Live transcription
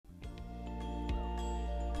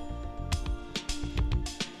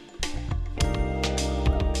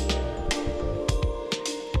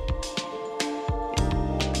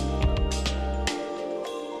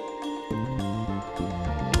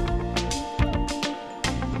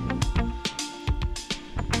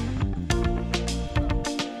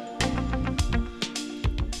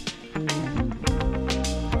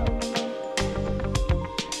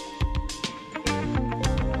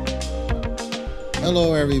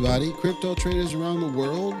Hello, everybody. Crypto traders around the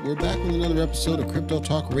world. We're back with another episode of Crypto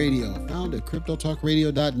Talk Radio, found at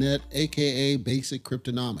cryptotalkradio.net, aka Basic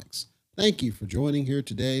Cryptonomics. Thank you for joining here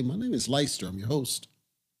today. My name is Leister. I'm your host.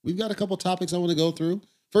 We've got a couple topics I want to go through.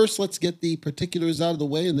 First, let's get the particulars out of the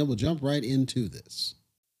way, and then we'll jump right into this.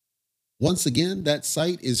 Once again, that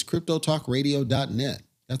site is cryptotalkradio.net.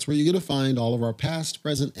 That's where you're going to find all of our past,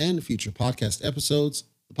 present, and future podcast episodes.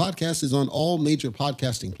 The podcast is on all major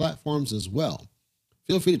podcasting platforms as well.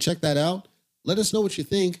 Feel free to check that out. Let us know what you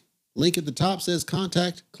think. Link at the top says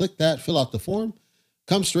contact. Click that, fill out the form.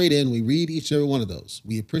 Come straight in. We read each and every one of those.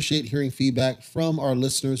 We appreciate hearing feedback from our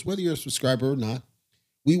listeners, whether you're a subscriber or not.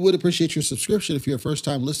 We would appreciate your subscription if you're a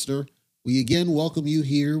first-time listener. We again welcome you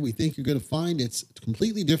here. We think you're going to find it's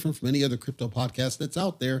completely different from any other crypto podcast that's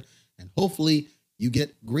out there. And hopefully you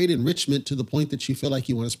get great enrichment to the point that you feel like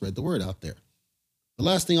you want to spread the word out there. The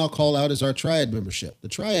last thing I'll call out is our Triad membership. The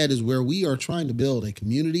Triad is where we are trying to build a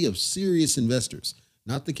community of serious investors,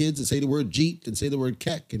 not the kids that say the word Jeet and say the word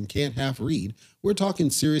Keck and can't half read. We're talking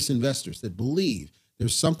serious investors that believe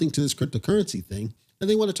there's something to this cryptocurrency thing, and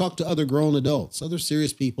they want to talk to other grown adults, other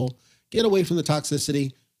serious people. Get away from the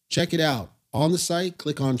toxicity. Check it out. On the site,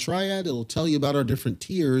 click on Triad. It'll tell you about our different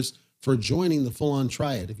tiers for joining the full-on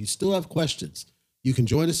Triad. If you still have questions, you can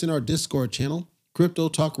join us in our Discord channel.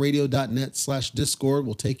 cryptotalkradio.net/Discord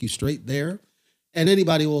will take you straight there, and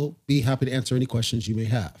anybody will be happy to answer any questions you may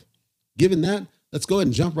have. Given that, let's go ahead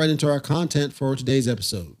and jump right into our content for today's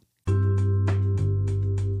episode.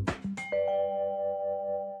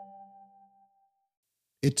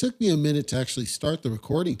 It took me a minute to actually start the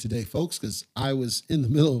recording today, folks, because I was in the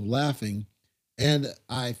middle of laughing, and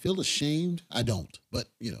I feel ashamed. I don't, but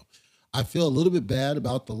I feel a little bit bad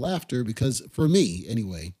about the laughter because for me,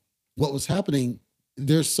 anyway, what was happening,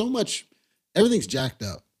 there's so much, everything's jacked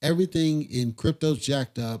up. Everything in crypto's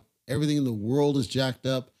jacked up. Everything in the world is jacked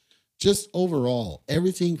up. Just overall,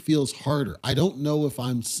 everything feels harder. I don't know if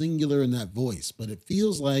I'm singular in that voice, but it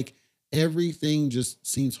feels like everything just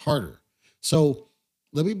seems harder. So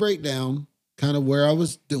let me break down kind of where I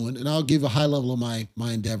was doing, and I'll give a high level of my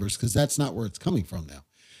endeavors because that's not where it's coming from now.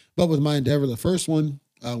 But with my endeavor, the first one,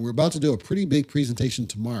 we're about to do a pretty big presentation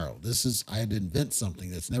tomorrow. I had to invent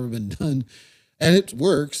something that's never been done, and it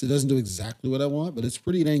works. It doesn't do exactly what I want, but it's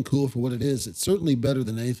pretty dang cool for what it is. It's certainly better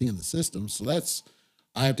than anything in the system. So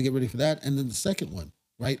I have to get ready for that. And then the second one,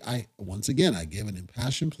 right? I give an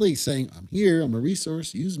impassioned plea saying, I'm here, I'm a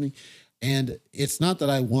resource, use me. And it's not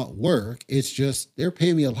that I want work. It's just, they're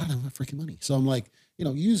paying me a lot of my freaking money. So I'm like,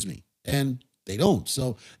 use me. And they don't.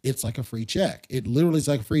 So it's like a free check. It literally is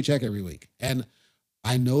like a free check every week. And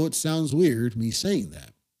I know it sounds weird, me saying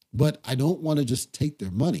that, but I don't want to just take their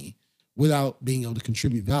money without being able to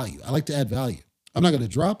contribute value. I like to add value. I'm not going to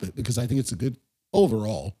drop it because I think it's a good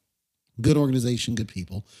overall, good organization, good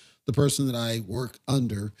people. The person that I work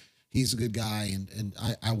under, he's a good guy, and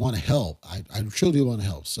I want to help. I truly want to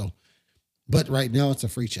help. So, but right now it's a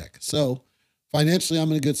free check. So financially, I'm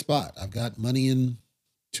in a good spot. I've got money in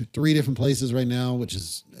 3 different places right now, which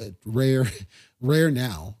is rare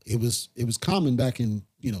now. It was common back in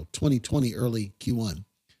 2020 early Q1,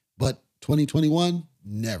 but 2021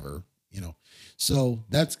 never. So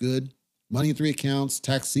that's good. Money in 3 accounts.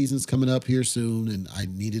 Tax season's coming up here soon, and I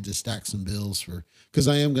needed to stack some bills because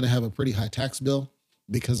I am going to have a pretty high tax bill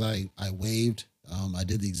because I waived. I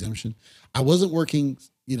did the exemption. I wasn't working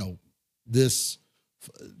this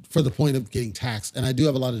for the point of getting taxed, and I do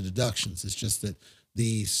have a lot of deductions. It's just that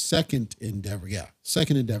the second endeavor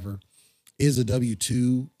is a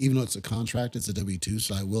W-2. Even though it's a contract, it's a W-2.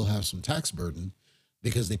 So I will have some tax burden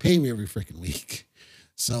because they pay me every freaking week.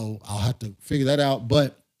 So I'll have to figure that out.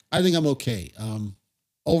 But I think I'm okay.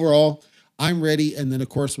 Overall, I'm ready. And then, of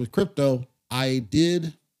course, with crypto, I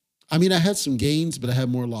had some gains, but I had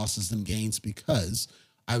more losses than gains because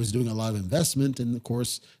I was doing a lot of investment. And, of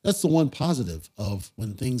course, that's the one positive of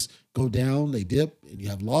when things go down, they dip, and you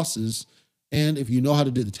have losses. And if you know how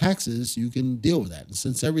to do the taxes, you can deal with that. And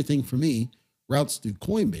since everything for me routes through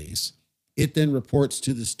Coinbase, it then reports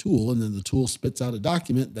to this tool, and then the tool spits out a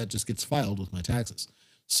document that just gets filed with my taxes.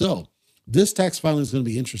 So this tax filing is going to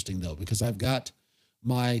be interesting, though, because I've got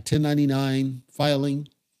my 1099 filing.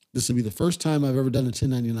 This will be the first time I've ever done a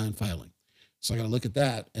 1099 filing. So I got to look at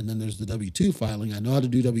that. And then there's the W-2 filing. I know how to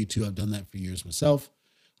do W-2. I've done that for years myself.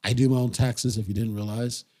 I do my own taxes, if you didn't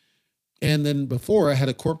realize. And then before, I had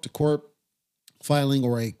a corp-to-corp filing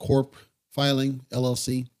or a corp filing,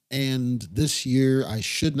 LLC. And this year, I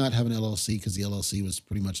should not have an LLC because the LLC was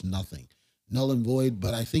pretty much nothing. Null and void,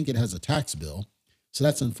 but I think it has a tax bill. So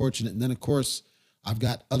that's unfortunate. And then, of course, I've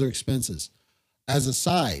got other expenses. As a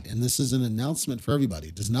side, and this is an announcement for everybody,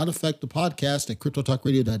 it does not affect the podcast at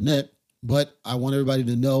cryptotalkradio.net, but I want everybody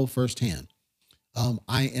to know firsthand.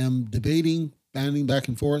 I am debating, banding back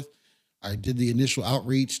and forth. I did the initial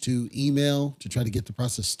outreach to email to try to get the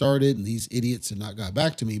process started, and these idiots have not got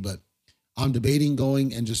back to me, but I'm debating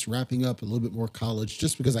going and just wrapping up a little bit more college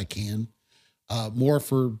just because I can. More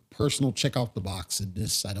for personal check off the box. And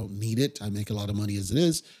this, I don't need it. I make a lot of money as it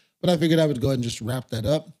is, but I figured I would go ahead and just wrap that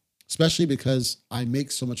up, especially because I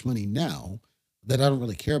make so much money now that I don't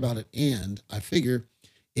really care about it. And I figure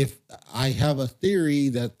if I have a theory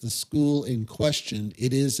that the school in question,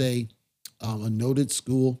 it is a noted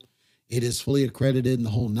school, it is fully accredited in the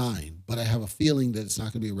whole nine, but I have a feeling that it's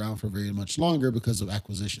not going to be around for very much longer because of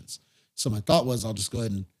acquisitions. So my thought was I'll just go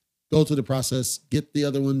ahead and go through the process, get the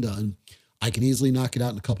other one done. I can easily knock it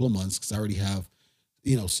out in a couple of months because I already have,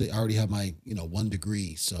 say I already have my, 1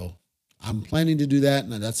 degree. So I'm planning to do that.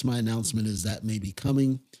 And that's my announcement, is that may be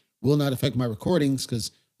coming. Will not affect my recordings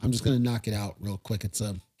because I'm just going to knock it out real quick. It's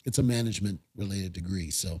a management related degree.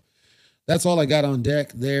 So that's all I got on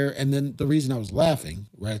deck there. And then the reason I was laughing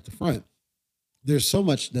right at the front, there's so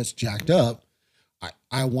much that's jacked up.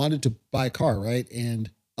 I wanted to buy a car, right? And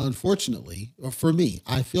unfortunately, or for me,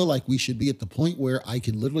 I feel like we should be at the point where I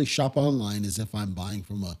can literally shop online as if I'm buying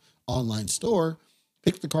from a online store,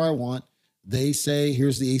 pick the car I want. They say,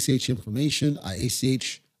 here's the ACH information. I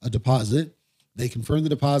ACH a deposit. They confirm the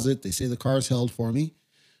deposit. They say the car is held for me.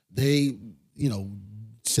 They,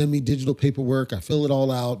 send me digital paperwork. I fill it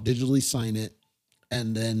all out, digitally sign it.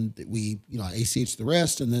 And then I ACH the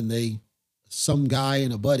rest. And then some guy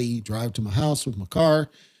and a buddy drive to my house with my car.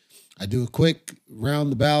 I do a quick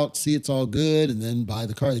roundabout, see it's all good, and then buy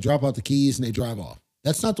the car. They drop out the keys and they drive off.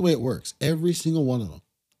 That's not the way it works. Every single one of them,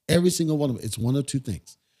 it's one of two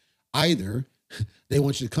things. Either they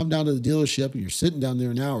want you to come down to the dealership and you're sitting down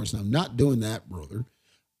there in hours, and I'm not doing that, brother.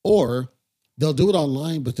 Or they'll do it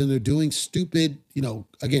online, but then they're doing stupid,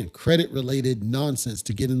 again, credit-related nonsense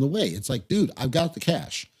to get in the way. It's like, dude, I've got the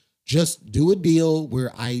cash. Just do a deal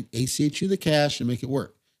where I ACH you the cash and make it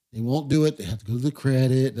work. They won't do it. They have to go to the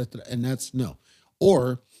credit, and that's no.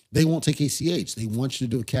 Or they won't take ACH. They want you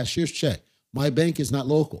to do a cashier's check. My bank is not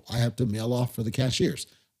local. I have to mail off for the cashiers.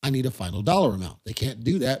 I need a final dollar amount. They can't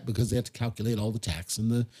do that because they have to calculate all the tax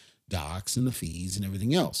and the docs and the fees and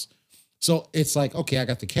everything else. So it's like, okay, I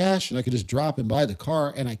got the cash and I could just drop and buy the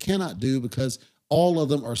car, and I cannot do because all of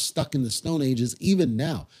them are stuck in the Stone Ages. Even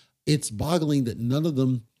now, it's boggling that none of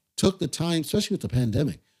them took the time, especially with the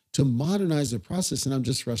pandemic, to modernize their process, and I'm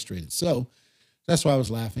just frustrated. So that's why I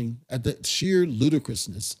was laughing at the sheer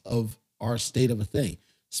ludicrousness of our state of a thing.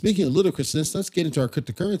 Speaking of ludicrousness, let's get into our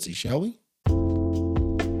cryptocurrency, shall we?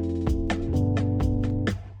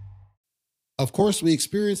 Of course, we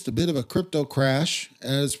experienced a bit of a crypto crash,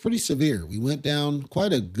 and it's pretty severe. We went down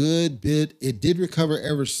quite a good bit. It did recover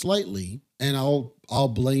ever slightly, and I'll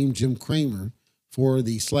blame Jim Cramer for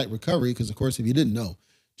the slight recovery because, of course, if you didn't know,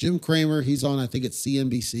 Jim Cramer, he's on, I think it's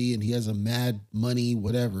CNBC, and he has a Mad Money,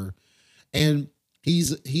 whatever. And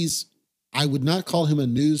I would not call him a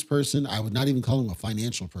news person. I would not even call him a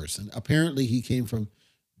financial person. Apparently, he came from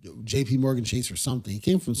JP Morgan Chase or something. He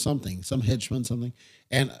came from something, some hedge fund, something.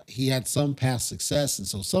 And he had some past success. And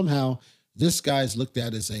so somehow this guy's looked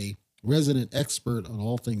at as a resident expert on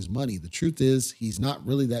all things money. The truth is he's not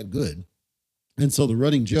really that good. And so the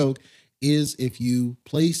running joke is if you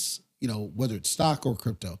place, whether it's stock or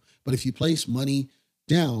crypto, but if you place money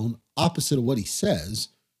down opposite of what he says,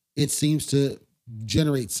 it seems to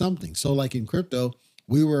generate something. So like in crypto,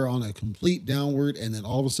 we were on a complete downward. And then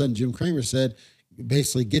all of a sudden, Jim Cramer said,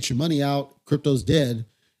 basically get your money out. Crypto's dead.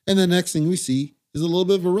 And the next thing we see is a little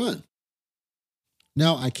bit of a run.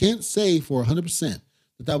 Now, I can't say for 100%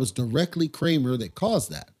 that was directly Cramer that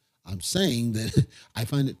caused that. I'm saying that I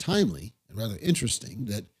find it timely and rather interesting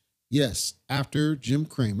that, yes, after Jim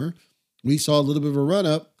Cramer, we saw a little bit of a run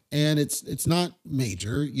up, and it's not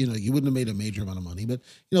major. You wouldn't have made a major amount of money, but,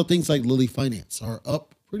 things like Lily Finance are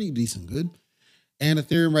up pretty decent good. And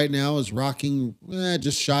Ethereum right now is rocking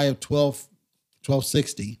just shy of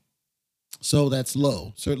 1260. So that's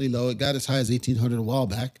low, certainly low. It got as high as 1800 a while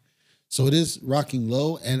back. So it is rocking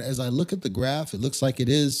low. And as I look at the graph, it looks like it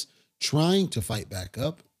is trying to fight back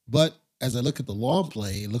up. But as I look at the long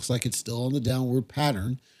play, it looks like it's still on the downward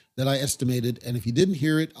pattern that I estimated. And if you didn't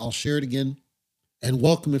hear it, I'll share it again. And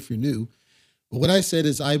welcome if you're new. But what I said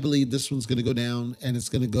is I believe this one's going to go down, and it's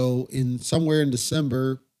going to go in somewhere in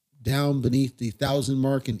December down beneath the 1,000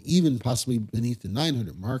 mark and even possibly beneath the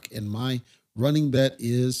 900 mark. And my running bet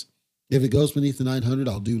is if it goes beneath the 900,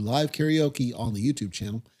 I'll do live karaoke on the YouTube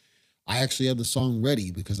channel. I actually have the song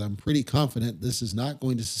ready because I'm pretty confident this is not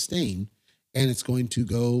going to sustain and it's going to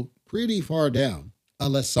go pretty far down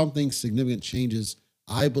unless something significant changes.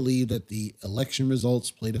 I believe that the election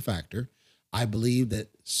results played a factor. I believe that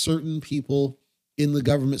certain people in the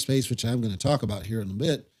government space, which I'm going to talk about here in a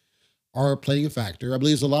bit, are playing a factor. I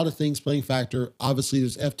believe there's a lot of things playing factor. Obviously,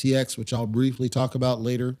 there's FTX, which I'll briefly talk about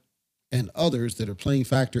later, and others that are playing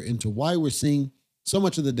factor into why we're seeing so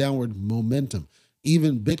much of the downward momentum.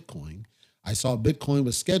 Even Bitcoin, I saw Bitcoin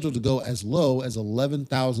was scheduled to go as low as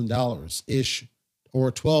 $11,000 ish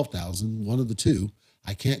or 12,000, one of the two.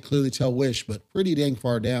 I can't clearly tell which, but pretty dang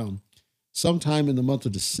far down sometime in the month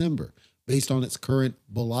of December based on its current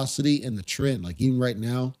velocity and the trend. Like even right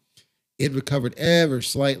now, it recovered ever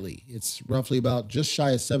slightly. It's roughly about just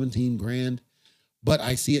shy of 17 grand, but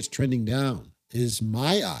I see it's trending down is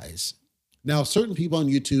my eyes. Now, certain people on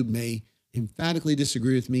YouTube may emphatically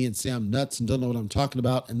disagree with me and say I'm nuts and don't know what I'm talking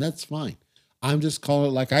about, and that's fine. I'm just calling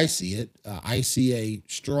it like I see it. I see a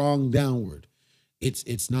strong downward.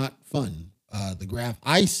 It's not fun. The graph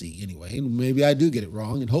I see anyway, and maybe I do get it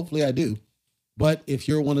wrong, and hopefully I do. But if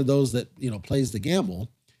you're one of those that plays the gamble,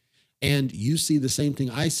 and you see the same thing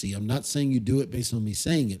I see, I'm not saying you do it based on me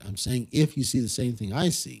saying it. I'm saying if you see the same thing I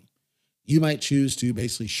see, you might choose to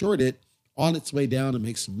basically short it on its way down and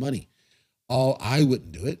make some money. I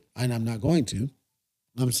wouldn't do it, and I'm not going to.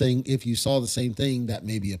 I'm saying if you saw the same thing, that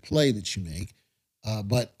may be a play that you make.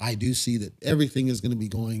 But I do see that everything is going to be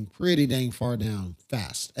going pretty dang far down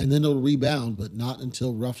fast. And then it'll rebound, but not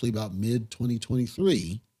until roughly about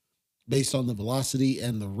mid-2023, based on the velocity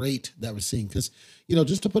and the rate that we're seeing. Because,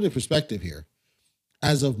 just to put it in perspective here,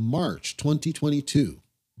 as of March 2022,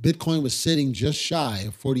 Bitcoin was sitting just shy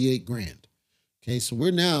of 48 grand. Okay, so we're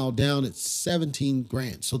now down at 17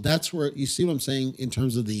 grand. So that's where you see what I'm saying in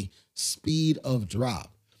terms of the speed of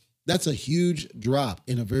drop. That's a huge drop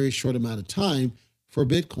in a very short amount of time for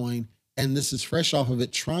Bitcoin. And this is fresh off of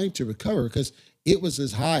it trying to recover because it was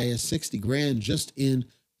as high as 60 grand just in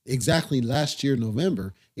exactly last year,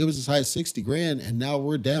 November. It was as high as 60 grand. And now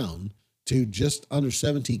we're down to just under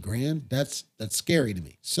 17 grand. That's scary to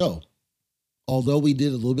me. So although we had a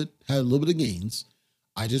little bit of gains,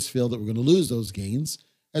 I just feel that we're going to lose those gains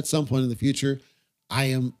at some point in the future. I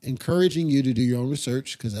am encouraging you to do your own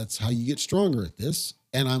research because that's how you get stronger at this.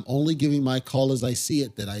 And I'm only giving my call as I see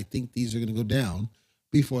it, that I think these are going to go down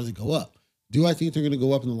before they go up. Do I think they're going to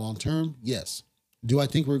go up in the long term? Yes. Do I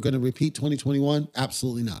think we're going to repeat 2021?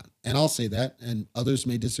 Absolutely not. And I'll say that, and others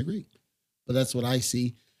may disagree. But that's what I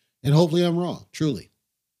see. And hopefully I'm wrong, truly.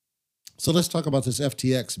 So let's talk about this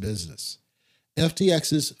FTX business.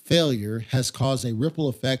 FTX's failure has caused a ripple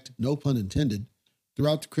effect, no pun intended,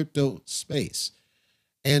 throughout the crypto space.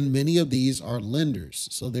 And many of these are lenders.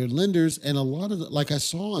 So they're lenders. And a lot of like I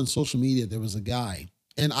saw on social media, there was a guy,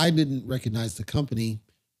 and I didn't recognize the company.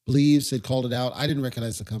 Bleaves had called it out. I didn't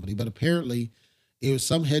recognize the company, but apparently it was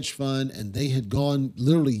some hedge fund and they had gone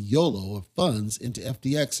literally YOLO of funds into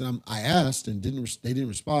FTX. And I asked and they didn't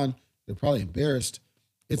respond. They're probably embarrassed.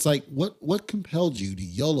 It's like, what compelled you to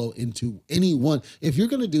YOLO into any one? If you're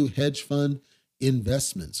going to do hedge fund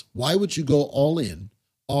investments, why would you go all in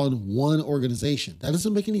on one organization? That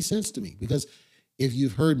doesn't make any sense to me, because if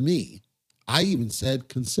you've heard me, I even said,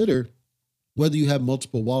 consider whether you have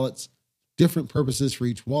multiple wallets, different purposes for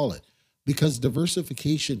each wallet, because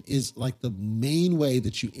diversification is like the main way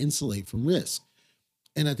that you insulate from risk.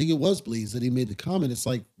 And I think it was Bleaves that he made the comment. It's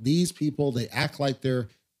like these people, they act like they're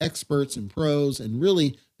experts and pros, and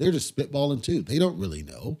really they're just spitballing too. They don't really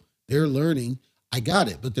know. They're learning. I got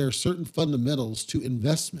it. But there are certain fundamentals to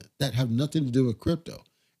investment that have nothing to do with crypto.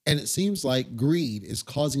 And it seems like greed is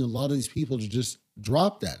causing a lot of these people to just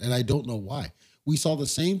drop that. And I don't know why. We saw the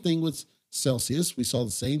same thing with Celsius. We saw the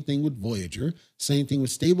same thing with Voyager, same thing with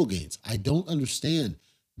stable gains. I don't understand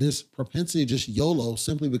this propensity to just YOLO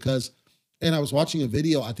simply because, and I was watching a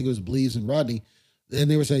video, I think it was Bleaves and Rodney, and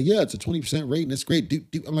they were saying, yeah, it's a 20% rate and it's great.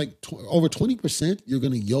 I'm like, over 20%, you're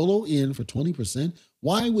going to YOLO in for 20%?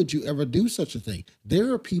 Why would you ever do such a thing?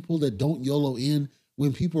 There are people that don't YOLO in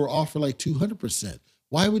when people are offered like 200%.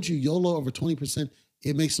 Why would you YOLO over 20%?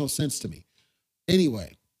 It makes no sense to me.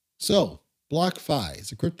 Anyway, so BlockFi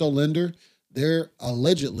is a crypto lender. They're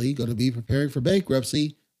allegedly going to be preparing for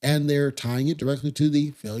bankruptcy, and they're tying it directly to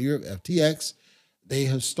the failure of FTX. They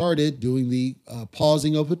have started doing the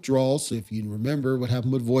pausing of withdrawals. So if you remember what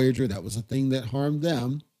happened with Voyager, that was a thing that harmed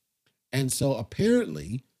them. And so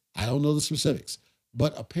apparently, I don't know the specifics,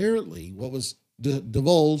 but apparently what was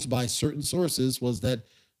divulged by certain sources was that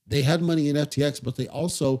they had money in FTX, but they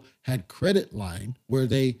also had credit line where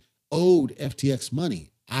they owed FTX money.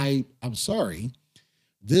 I'm sorry.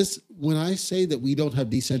 When I say that we don't have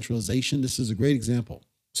decentralization, this is a great example.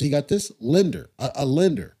 So you got this lender, a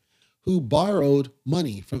lender who borrowed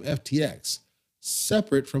money from FTX,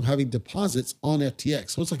 separate from having deposits on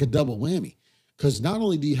FTX. So it's like a double whammy, because not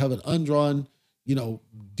only do you have an undrawn, you know,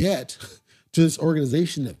 debt to this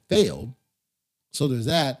organization that failed, so there's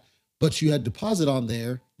that, but you had deposit on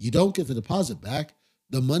there. You don't get the deposit back.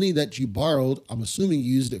 The money that you borrowed, I'm assuming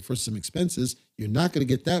you used it for some expenses. You're not going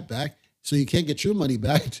to get that back. So you can't get your money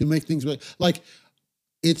back to make things right. Like,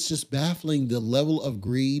 it's just baffling the level of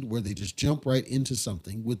greed where they just jump right into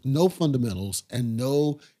something with no fundamentals and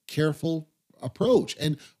no careful approach.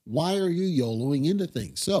 And why are you YOLOing into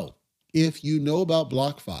things? So if you know about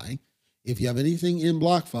BlockFi, if you have anything in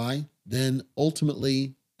BlockFi, then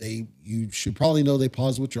ultimately you should probably know they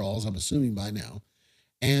pause withdrawals, I'm assuming by now.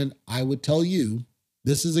 And I would tell you,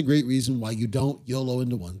 this is a great reason why you don't YOLO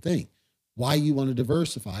into one thing, why you want to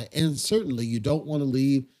diversify. And certainly you don't want to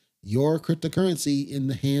leave your cryptocurrency in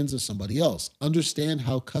the hands of somebody else. Understand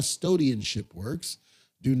how custodianship works.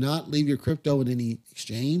 Do not leave your crypto in any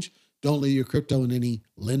exchange. Don't leave your crypto in any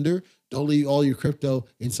lender. Don't leave all your crypto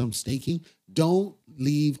in some staking. Don't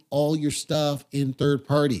leave all your stuff in third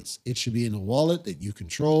parties. It should be in a wallet that you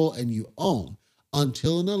control and you own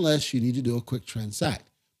until and unless you need to do a quick transact.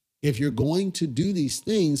 If you're going to do these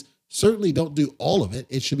things, certainly don't do all of it.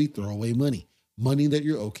 It should be throwaway money, money that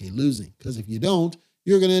you're okay losing. Because if you don't,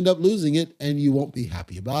 you're going to end up losing it and you won't be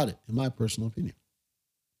happy about it, in my personal opinion.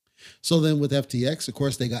 So then with FTX, of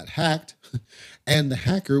course, they got hacked. And the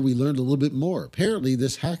hacker, we learned a little bit more. Apparently,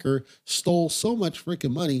 this hacker stole so much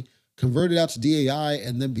freaking money, converted out to DAI,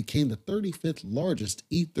 and then became the 35th largest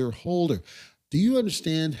Ether holder. Do you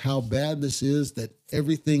understand how bad this is, that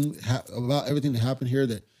about everything that happened here,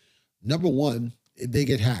 that number one, they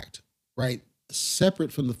get hacked, right?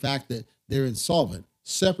 Separate from the fact that they're insolvent,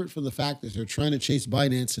 separate from the fact that they're trying to chase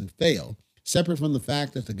Binance and fail, separate from the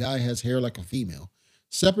fact that the guy has hair like a female,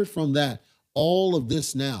 separate from that, all of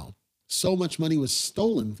this now, so much money was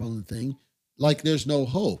stolen from the thing, like there's no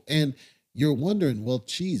hope. And you're wondering, well,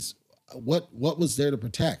 geez, what was there to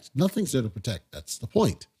protect? Nothing's there to protect. That's the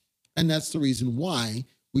point. And that's the reason why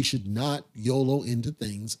we should not YOLO into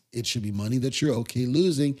things. It should be money that you're okay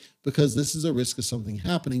losing, because this is a risk of something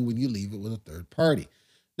happening when you leave it with a third party.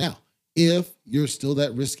 Now, if you're still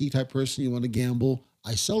that risky type person, you want to gamble,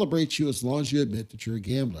 I celebrate you as long as you admit that you're a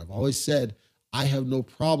gambler. I've always said I have no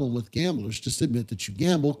problem with gamblers. Just admit that you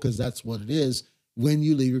gamble, because that's what it is when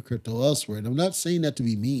you leave your crypto elsewhere. And I'm not saying that to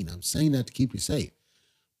be mean. I'm saying that to keep you safe.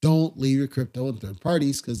 Don't leave your crypto in third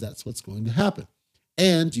parties, because that's what's going to happen.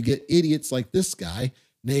 And you get idiots like this guy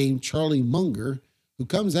named Charlie Munger, who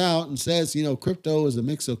comes out and says, you know, crypto is a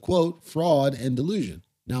mix of, quote, fraud and delusion.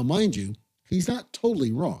 Now, mind you, he's not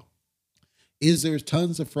totally wrong. Is there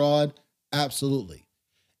tons of fraud? Absolutely.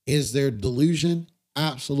 Is there delusion?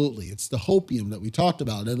 Absolutely. It's the hopium that we talked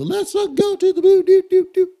about. And let's not go to the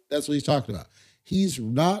moon. That's what he's talking about. He's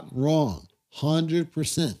not wrong.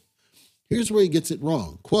 100%. Here's where he gets it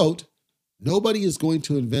wrong. Quote, nobody is going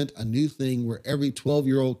to invent a new thing where every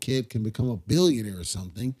 12-year-old kid can become a billionaire or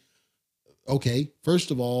something. Okay, first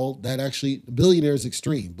of all, that actually, billionaire is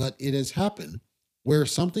extreme, but it has happened where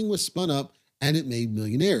something was spun up and it made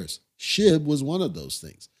millionaires. SHIB was one of those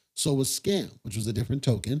things. So was Scam, which was a different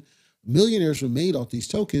token. Millionaires were made off these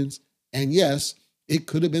tokens. And yes, it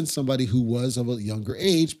could have been somebody who was of a younger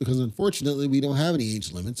age, because unfortunately, we don't have any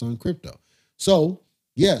age limits on crypto. So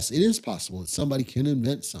yes, it is possible that somebody can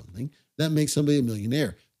invent something that makes somebody a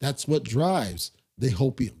millionaire. That's what drives the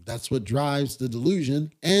hopium. That's what drives the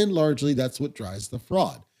delusion. And largely that's what drives the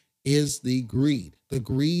fraud, is the greed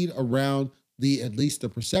around at least the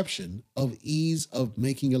perception of ease of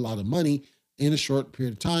making a lot of money in a short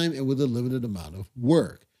period of time and with a limited amount of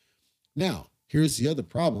work. Now, here's the other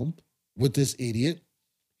problem with this idiot.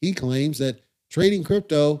 He claims that trading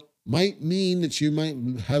crypto might mean that you might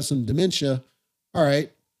have some dementia. All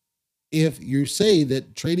right. If you say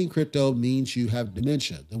that trading crypto means you have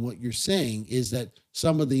dementia, then what you're saying is that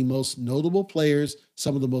some of the most notable players,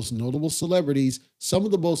 some of the most notable celebrities, some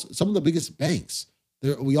of the biggest banks,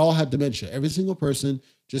 we all have dementia. Every single person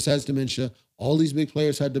just has dementia. All these big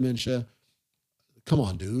players had dementia. Come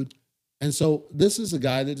on, dude. And so this is a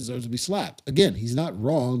guy that deserves to be slapped. Again, he's not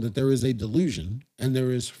wrong that there is a delusion and there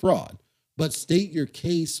is fraud, but state your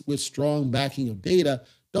case with strong backing of data.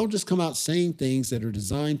 Don't just come out saying things that are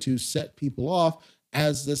designed to set people off,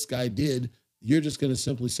 as this guy did. You're just going to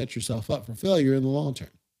simply set yourself up for failure in the long term.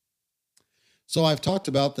 So I've talked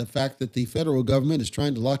about the fact that the federal government is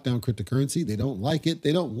trying to lock down cryptocurrency. They don't like it.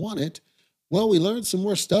 They don't want it. Well, we learned some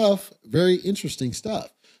more stuff, very interesting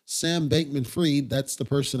stuff. Sam Bankman-Fried, that's the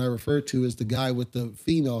person I refer to as the guy with the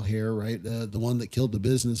female hair, right? The one that killed the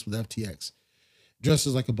business with FTX,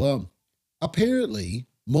 dresses like a bum. Apparently,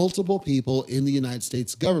 multiple people in the United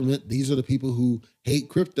States government, these are the people who hate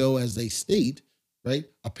crypto as they state, right,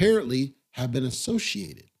 apparently have been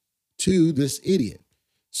associated to this idiot.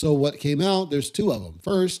 So what came out, there's two of them.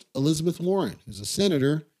 First, Elizabeth Warren, who's a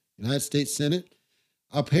senator, United States Senate.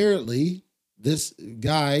 Apparently, this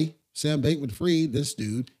guy, Sam Bankman-Fried, this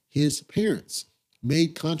dude, his parents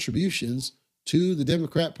made contributions to the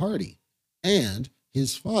Democrat Party, and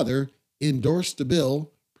his father endorsed a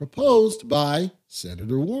bill proposed by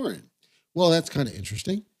Senator Warren. Well, that's kind of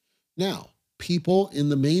interesting. Now, people in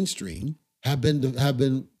the mainstream have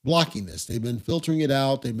been blocking this. They've been filtering it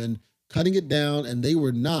out. They've been cutting it down, and they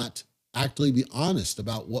were not actually be honest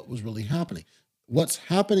about what was really happening. What's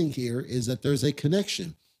happening here is that there's a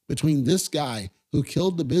connection between this guy who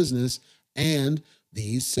killed the business and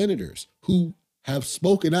these senators who have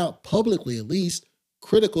spoken out publicly, at least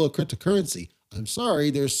critical of cryptocurrency. I'm sorry,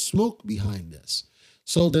 there's smoke behind this.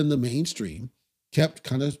 So then the mainstream kept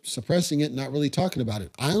kind of suppressing it, not really talking about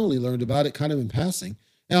it. I only learned about it kind of in passing.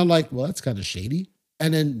 And I'm like, well, that's kind of shady.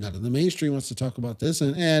 And then none of the mainstream wants to talk about this,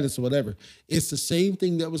 and it's whatever. It's the same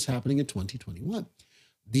thing that was happening in 2021.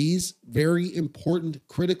 These very important,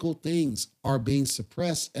 critical things are being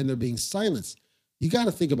suppressed and they're being silenced. You got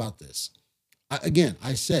to think about this. Again,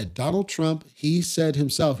 I said Donald Trump, he said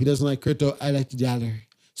himself, he doesn't like crypto. I like the dollar.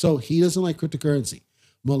 So he doesn't like cryptocurrency.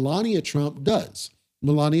 Melania Trump does.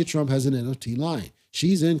 Melania Trump has an NFT line.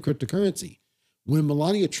 She's in cryptocurrency. When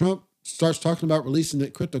Melania Trump starts talking about releasing the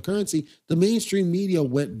cryptocurrency, the mainstream media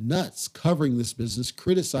went nuts covering this business,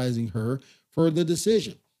 criticizing her for the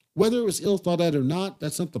decision. Whether it was ill thought out or not,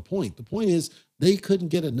 that's not the point. The point is they couldn't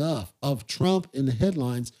get enough of Trump in the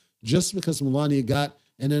headlines just because Melania got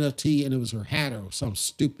an NFT and it was her hat or some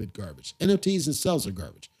stupid garbage. NFTs themselves are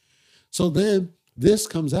garbage. So then this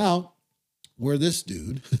comes out where this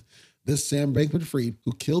dude, this Sam Bankman-Fried,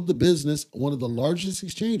 who killed the business, one of the largest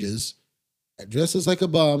exchanges, dresses like a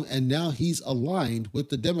bum, and now he's aligned with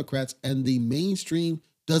the Democrats, and the mainstream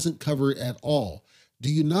doesn't cover it at all.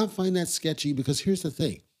 Do you not find that sketchy? Because here's the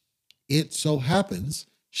thing. It so happens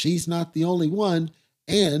she's not the only one,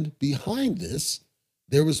 and behind this,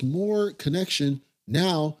 there was more connection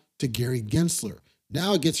now to Gary Gensler.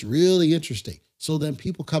 Now it gets really interesting. So then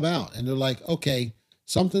people come out and they're like, okay,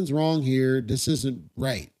 something's wrong here. This isn't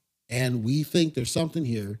right. And we think there's something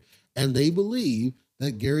here. And they believe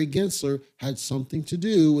that Gary Gensler had something to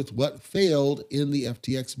do with what failed in the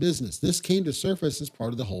FTX business. This came to surface as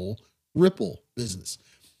part of the whole Ripple business.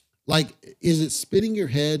 Like, is it spinning your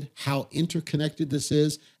head how interconnected this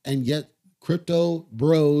is? And yet crypto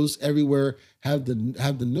bros everywhere have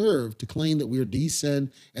the nerve to claim that we're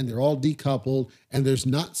decent and they're all decoupled and there's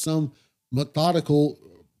not some methodical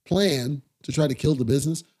plan to try to kill the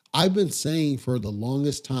business. I've been saying for the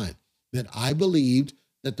longest time that I believed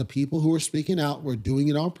that the people who were speaking out were doing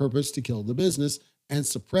it on purpose to kill the business and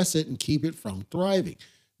suppress it and keep it from thriving.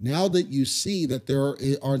 Now that you see that there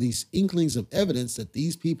are these inklings of evidence that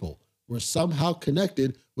these people were somehow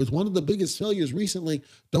connected with one of the biggest failures recently,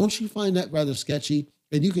 don't you find that rather sketchy?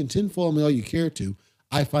 And you can tinfoil me all you care to.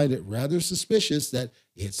 I find it rather suspicious that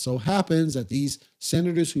it so happens that these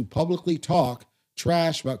senators who publicly talk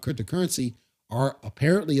trash about cryptocurrency are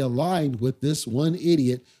apparently aligned with this one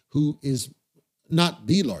idiot who is not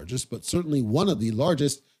the largest, but certainly one of the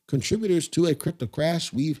largest contributors to a crypto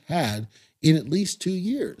crash we've had in at least 2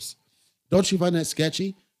 years. Don't you find that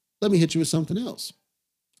sketchy? Let me hit you with something else.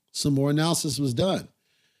 Some more analysis was done,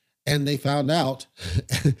 and they found out,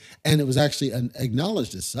 and it was actually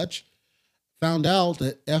acknowledged as such, found out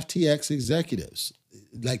that FTX executives,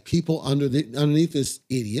 like people underneath this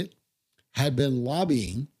idiot, had been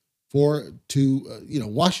lobbying to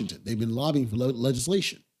Washington. They've been lobbying for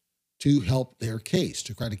legislation to help their case,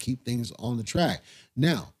 to try to keep things on the track.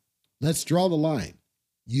 Now, let's draw the line.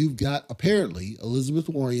 You've got apparently Elizabeth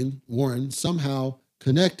Warren somehow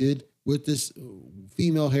connected with this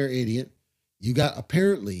female hair idiot. You got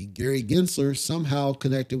apparently Gary Gensler somehow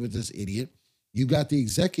connected with this idiot. You got the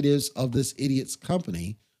executives of this idiot's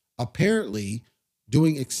company apparently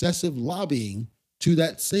doing excessive lobbying to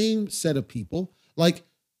that same set of people. Like,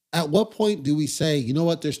 at what point do we say, you know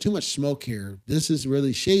what, there's too much smoke here. This is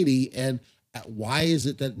really shady. And why is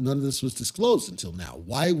it that none of this was disclosed until now?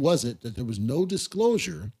 Why was it that there was no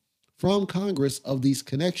disclosure from Congress of these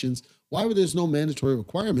connections? Why were there's no mandatory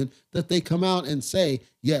requirement that they come out and say,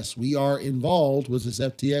 yes, we are involved with this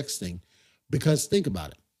FTX thing? Because think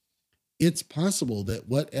about it. It's possible that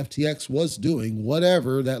what FTX was doing,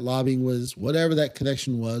 whatever that lobbying was, whatever that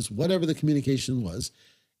connection was, whatever the communication was,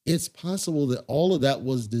 it's possible that all of that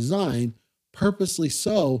was designed purposely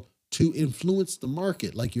so to influence the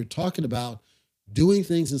market. Like you're talking about doing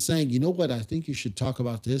things and saying, you know what, I think you should talk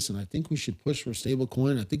about this, and I think we should push for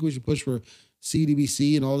stablecoin. I think we should push for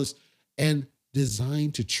CDBC and all this, and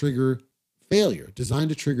designed to trigger failure, designed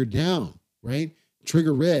to trigger down, right?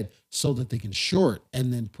 Trigger red so that they can short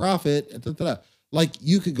and then profit. Like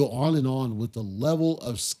you could go on and on with the level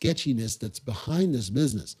of sketchiness that's behind this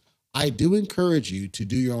business. I do encourage you to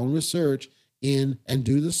do your own research in and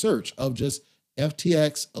do the search of just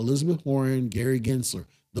FTX, Elizabeth Warren, Gary Gensler,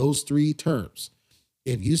 those three terms.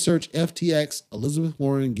 If you search FTX, Elizabeth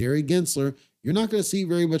Warren, Gary Gensler, you're not going to see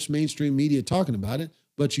very much mainstream media talking about it,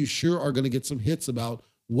 but you sure are going to get some hits about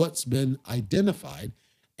what's been identified.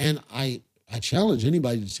 And I challenge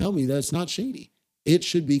anybody to tell me that it's not shady. It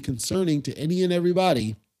should be concerning to any and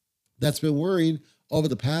everybody that's been worrying over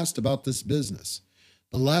the past about this business.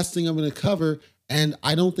 The last thing I'm going to cover, and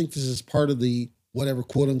I don't think this is part of the whatever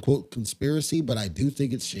quote unquote conspiracy, but I do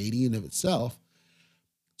think it's shady in of itself.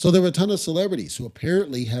 So there were a ton of celebrities who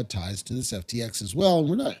apparently had ties to this FTX as well. And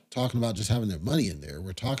we're not talking about just having their money in there.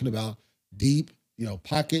 We're talking about deep,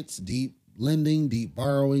 pockets, deep lending, deep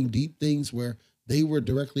borrowing, deep things where they were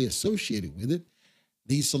directly associated with it.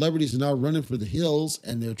 These celebrities are now running for the hills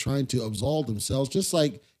and they're trying to absolve themselves, just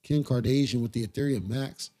like Kim Kardashian with the Ethereum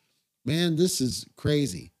Max. Man, this is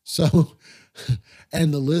crazy. So,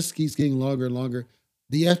 and the list keeps getting longer and longer.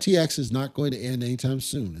 The FTX is not going to end anytime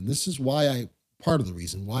soon. And this is why part of the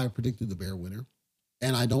reason why I predicted the bear winner.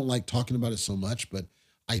 And I don't like talking about it so much, but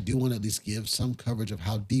I do want to at least give some coverage of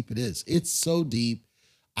how deep it is. It's so deep.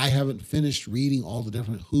 I haven't finished reading all the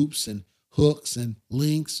different hoops and hooks and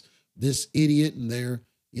links. This idiot and their,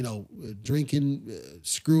 drinking,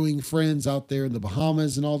 screwing friends out there in the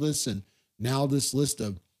Bahamas and all this. And now this list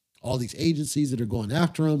of all these agencies that are going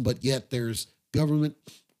after him, but yet there's government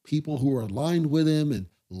people who are aligned with him and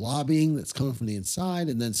lobbying that's coming from the inside,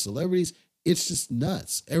 and then celebrities. It's just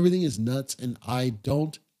nuts. Everything is nuts. And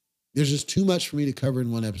there's just too much for me to cover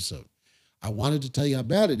in one episode. I wanted to tell you how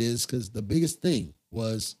bad it is because the biggest thing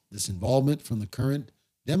was this involvement from the current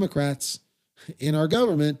Democrats in our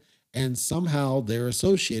government. And somehow they're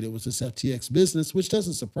associated with this FTX business, which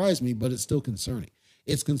doesn't surprise me, but it's still concerning.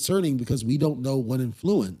 It's concerning because we don't know what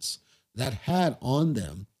influence that had on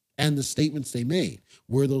them and the statements they made.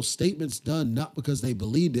 Were those statements done not because they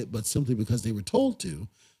believed it, but simply because they were told to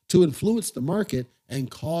influence the market and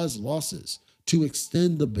cause losses, to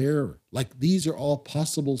extend the bear? Like, these are all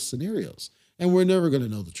possible scenarios, and we're never going to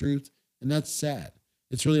know the truth. And that's sad.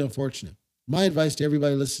 It's really unfortunate. My advice to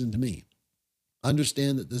everybody listening to me,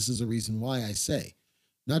 understand that this is a reason why I say,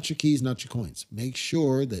 not your keys, not your coins. Make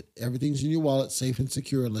sure that everything's in your wallet, safe and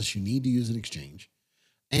secure, unless you need to use an exchange.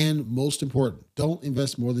 And most important, don't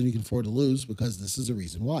invest more than you can afford to lose, because this is a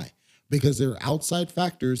reason why. Because there are outside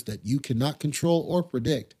factors that you cannot control or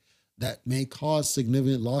predict that may cause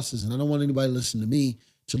significant losses. And I don't want anybody listening to me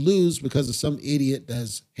to lose because of some idiot that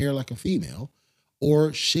has hair like a female,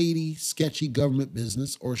 or shady, sketchy government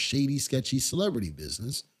business, or shady, sketchy celebrity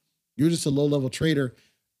business. You're just a low-level trader.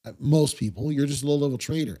 Most people, you're just a low-level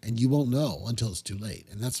trader, and you won't know until it's too late.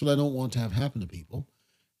 And that's what I don't want to have happen to people.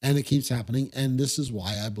 And it keeps happening. And this is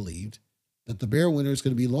why I believed that the bear winter is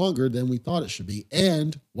going to be longer than we thought it should be,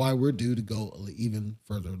 and why we're due to go even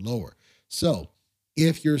further lower. So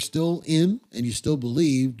if you're still in and you still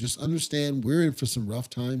believe, just understand we're in for some rough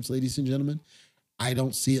times, ladies and gentlemen. I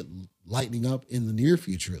don't see it lightening up in the near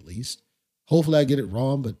future, at least. Hopefully I get it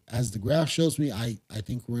wrong, but as the graph shows me, I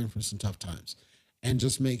think we're in for some tough times. And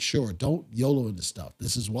just make sure, don't YOLO into stuff.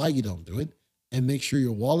 This is why you don't do it. And make sure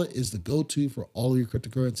your wallet is the go-to for all of your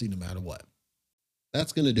cryptocurrency, no matter what.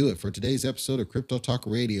 That's going to do it for today's episode of Crypto Talk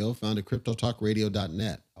Radio, found at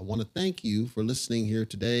cryptotalkradio.net. I want to thank you for listening here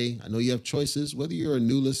today. I know you have choices, whether you're a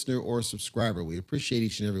new listener or a subscriber. We appreciate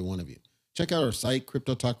each and every one of you. Check out our site,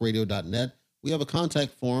 cryptotalkradio.net. We have a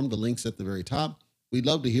contact form. The link's at the very top. We'd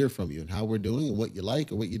love to hear from you and how we're doing and what you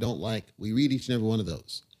like or what you don't like. We read each and every one of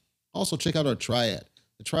those. Also, check out our Triad.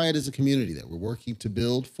 The Triad is a community that we're working to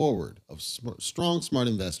build forward of strong, smart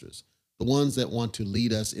investors, the ones that want to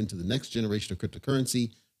lead us into the next generation of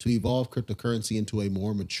cryptocurrency, to evolve cryptocurrency into a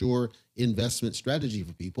more mature investment strategy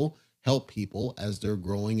for people, help people as they're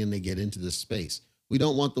growing and they get into this space. We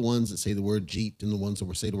don't want the ones that say the word JEET and the ones that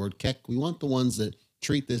will say the word KEK. We want the ones that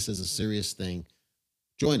treat this as a serious thing.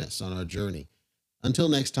 Join us on our journey. Until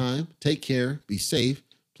next time, take care, be safe.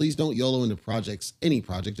 Please don't YOLO into projects, any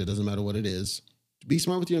project, it doesn't matter what it is. Be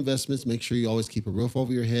smart with your investments. Make sure you always keep a roof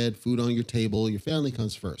over your head, food on your table. Your family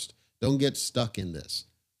comes first. Don't get stuck in this.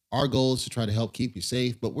 Our goal is to try to help keep you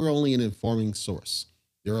safe, but we're only an informing source.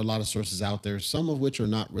 There are a lot of sources out there, some of which are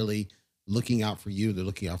not really looking out for you. They're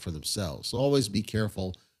looking out for themselves. So always be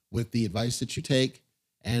careful with the advice that you take.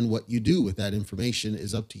 And what you do with that information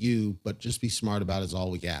is up to you, but just be smart about it is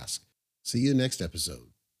all we ask. See you next episode.